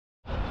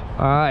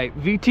All right,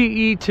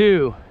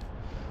 VTE2.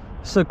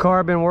 This is a car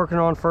I've been working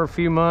on for a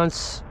few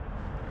months.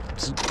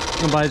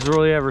 Nobody's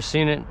really ever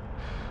seen it.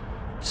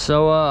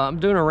 So I'm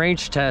doing a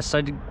range test.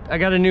 I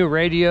got a new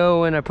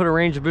radio and I put a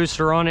range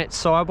booster on it.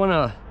 So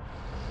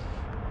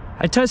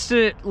I tested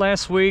it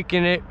last week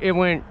and it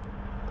went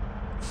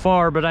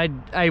far, but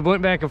I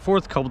went back and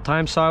forth a couple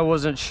times, so I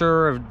wasn't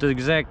sure of the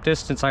exact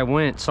distance I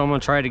went. So I'm gonna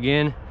try it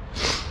again.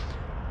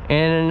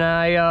 And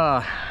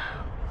I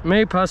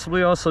may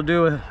possibly also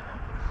do a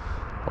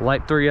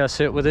light 3S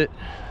hit with it,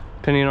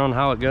 depending on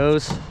how it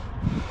goes.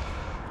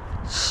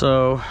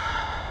 So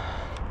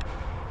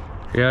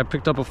yeah, I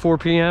picked up a 4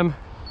 PM,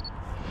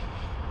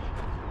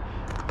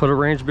 put a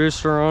range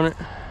booster on it.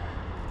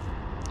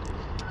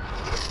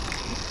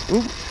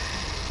 Ooh,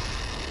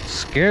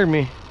 scared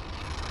me.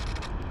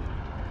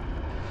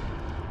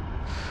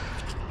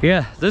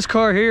 Yeah, this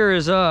car here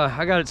is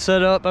I got it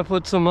set up. I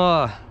put some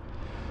I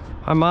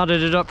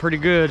modded it up pretty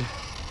good.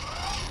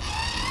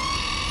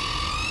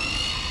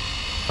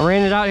 I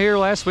ran it out here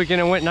last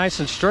weekend and it went nice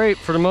and straight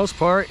for the most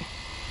part.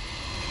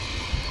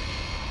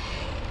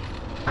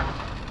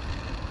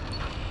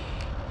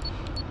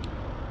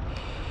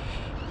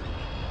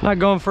 Not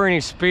going for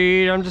any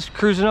speed. I'm just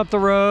cruising up the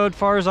road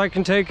far as I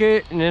can take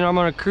it, and then I'm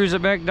gonna cruise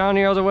it back down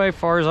the other way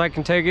far as I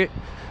can take it,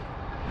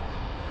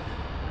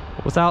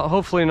 without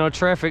hopefully no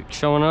traffic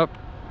showing up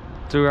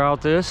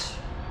throughout this.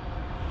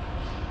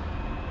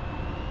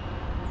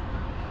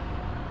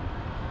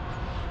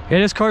 Yeah,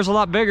 this car's a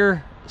lot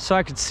bigger, so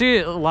I could see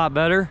it a lot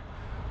better.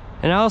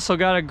 And I also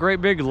got a great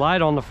big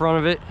light on the front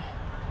of it.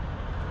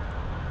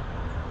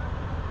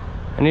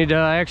 I need to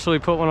actually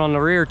put one on the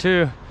rear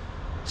too.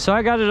 So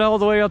I got it all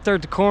the way up there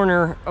at the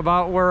corner,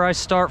 about where I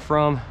start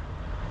from.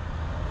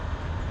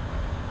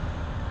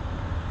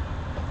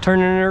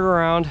 Turning it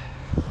around.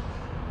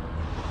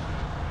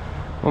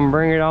 I'm gonna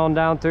bring it on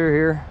down through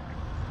here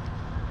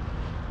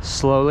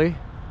slowly.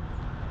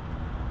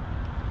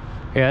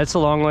 Yeah, it's a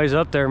long ways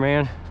up there,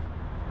 man.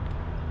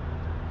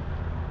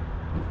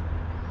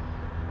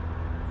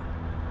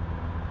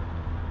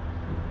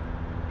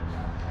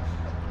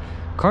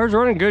 Car's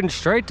running good and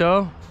straight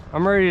though.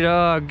 I'm ready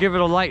to give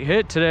it a light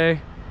hit today.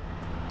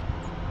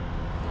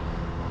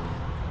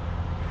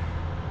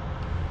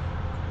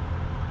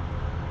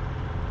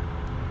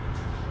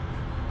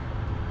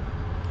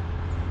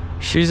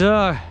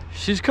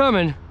 She's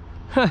coming.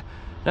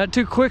 Not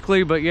too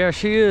quickly, but yeah,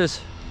 she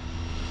is.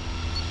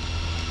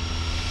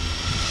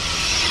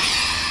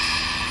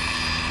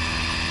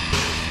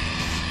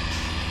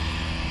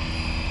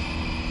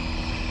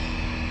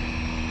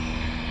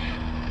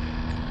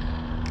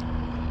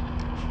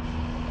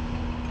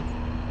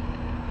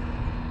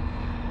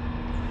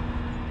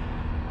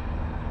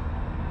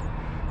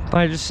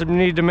 I just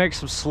need to make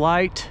some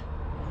slight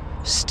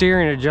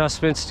steering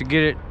adjustments to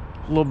get it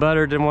a little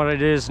better than what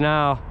it is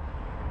now.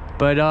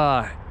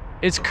 But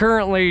it's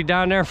currently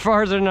down there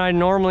farther than I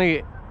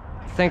normally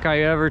think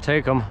I ever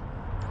take them.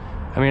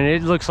 I mean,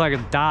 it looks like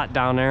a dot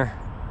down there.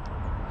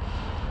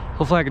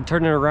 Hopefully I can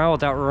turn it around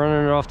without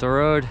running it off the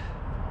road.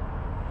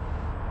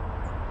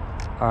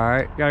 All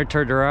right, got it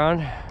turned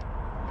around.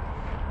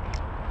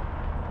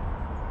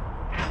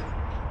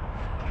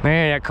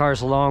 Man, that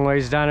car's a long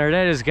ways down there.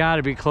 That has got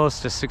to be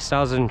close to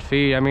 6,000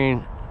 feet. I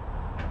mean,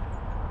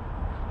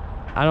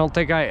 I don't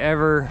think I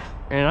ever,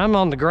 and I'm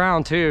on the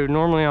ground too.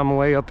 Normally I'm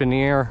way up in the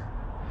air,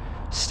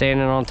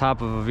 standing on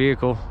top of a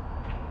vehicle.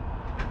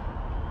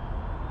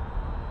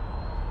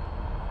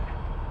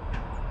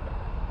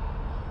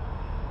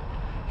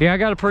 Yeah, I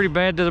got a pretty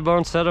bad to the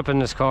bone setup in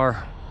this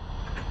car.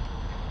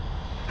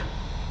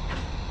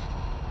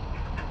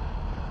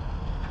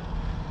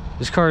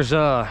 This car's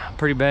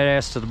pretty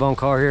badass to the bone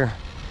car here.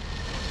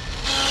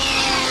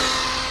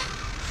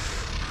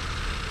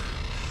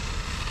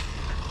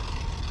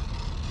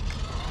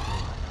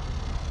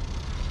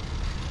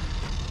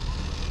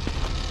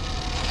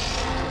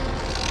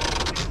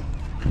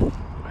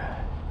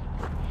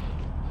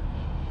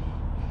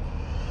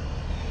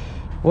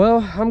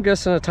 Well, I'm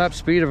guessing a top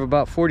speed of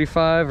about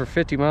 45 or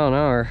 50 mile an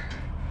hour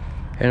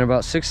and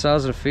about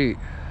 6,000 feet.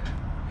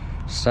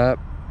 Stop,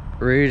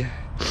 read.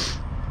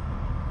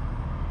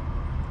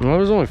 Well, it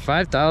was only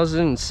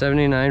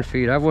 5,079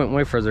 feet. I went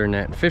way further than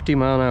that, 50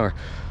 mile an hour.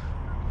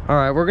 All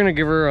right, we're gonna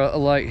give her a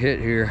light hit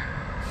here.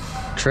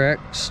 Track,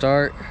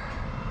 start.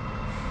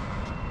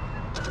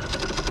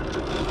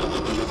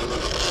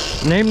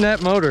 Name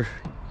that motor.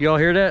 Y'all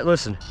hear that?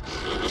 Listen.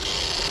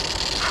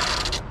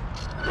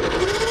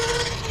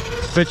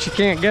 But you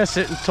can't guess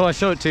it until I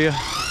show it to you.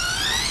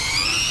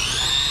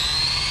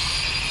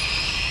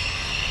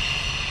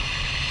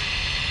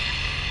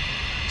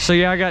 So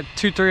yeah, I got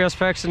 2 3S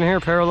packs in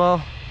here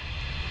parallel.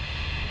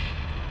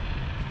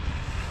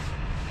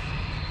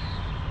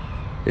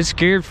 It's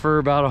geared for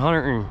about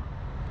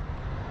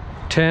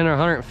 110 or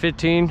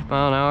 115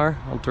 mile an hour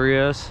on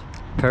 3S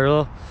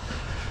parallel.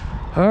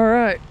 All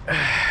right,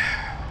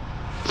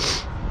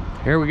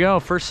 here we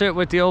go. First hit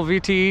with the old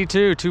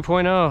VTE2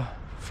 2.0,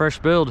 fresh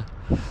build.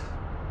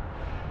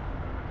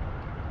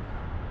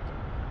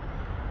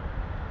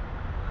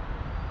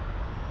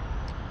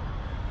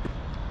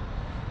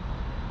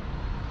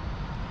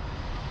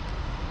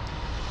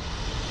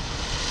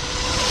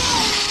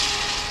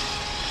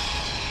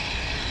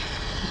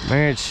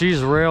 Man,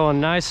 she's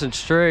railing nice and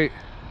straight.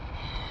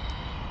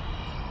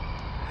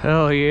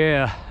 Hell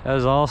yeah, that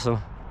was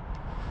awesome.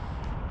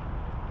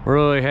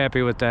 Really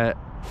happy with that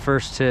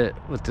first hit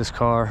with this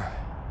car.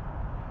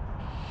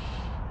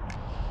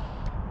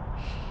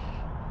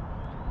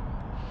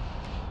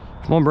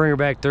 I'm gonna bring her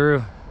back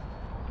through.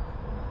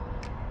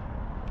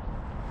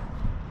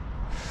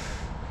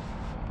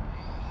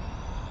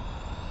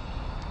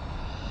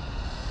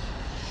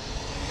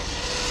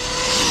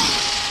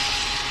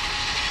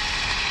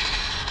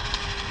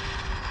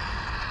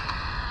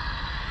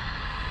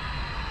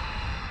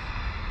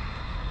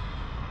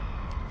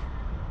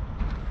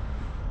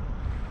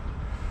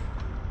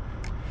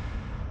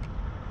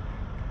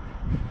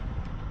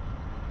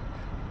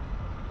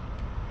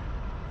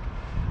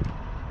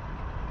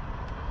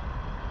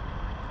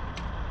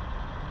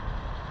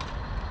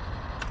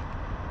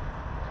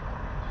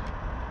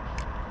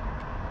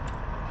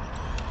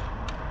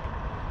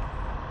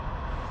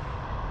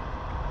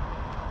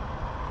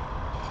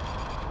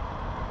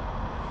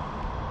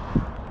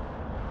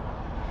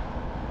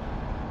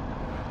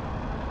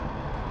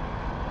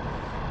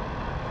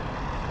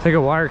 I think a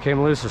wire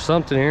came loose or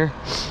something here.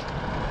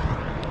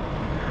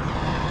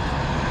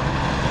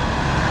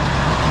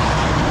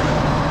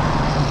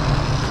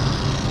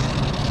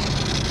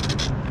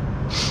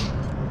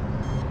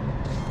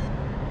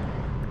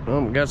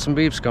 Well, we got some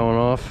beeps going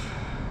off.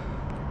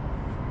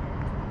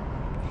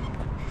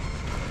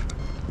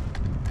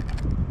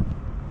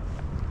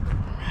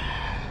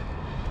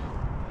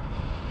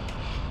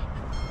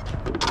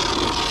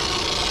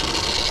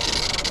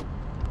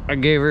 I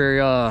gave her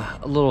a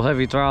little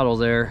heavy throttle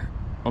there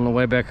on the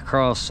way back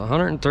across.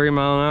 103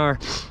 mile an hour.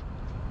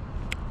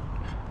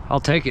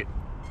 I'll take it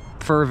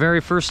for a very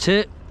first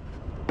hit.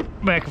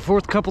 Back and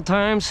forth a couple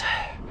times.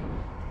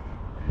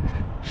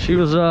 She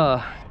was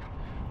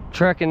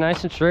tracking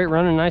nice and straight,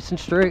 running nice and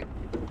straight.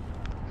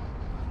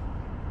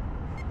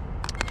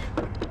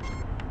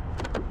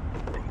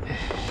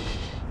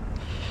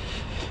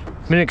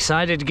 Been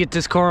excited to get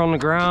this car on the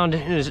ground.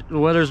 The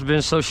weather's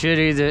been so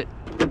shitty that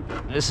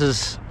this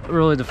is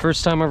really the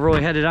first time I've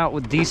really had it out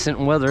with decent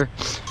weather.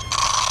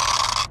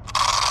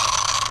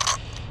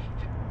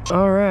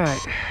 All right.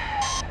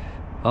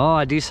 Oh,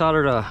 I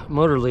desoldered a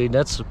motor lead.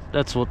 That's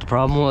what the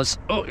problem was.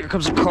 Oh, here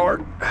comes a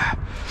cart.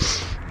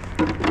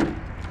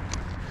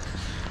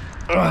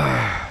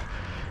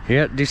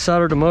 Yeah,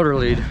 desoldered a motor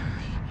lead.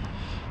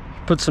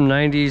 Put some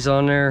 90s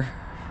on there.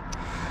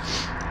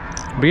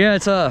 But yeah,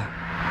 it's a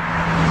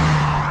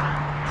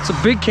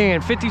big can,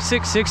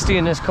 5660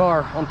 in this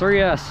car on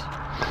 3S.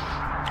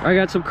 I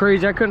got some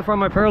crazy. I couldn't find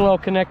my parallel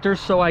connectors,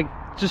 so I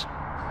just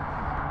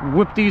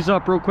whipped these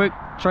up real quick.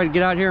 Try to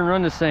get out here and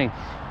run this thing.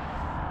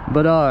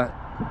 But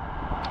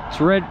it's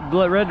red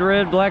to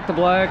red, black to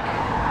black.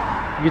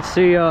 You can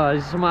see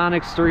some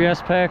Onyx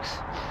 3S packs.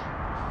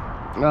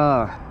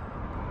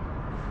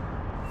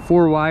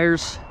 4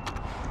 wires.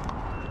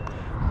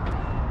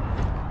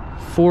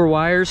 4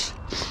 wires.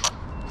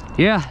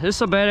 Yeah, this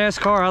is a badass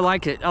car. I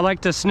like it. I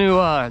like this new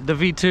the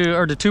V2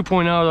 or the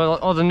 2.0,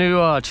 all the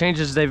new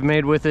changes they've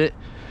made with it.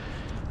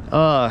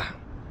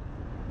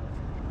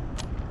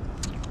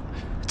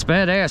 It's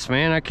badass,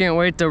 man. I can't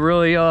wait to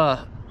really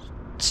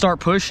start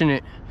pushing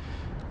it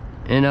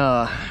and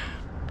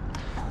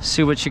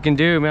see what she can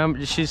do,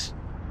 man. She's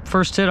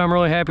first hit. I'm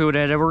really happy with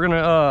that. We're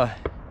gonna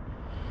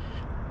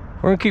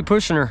keep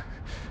pushing her.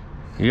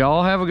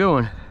 Y'all have a good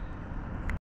one.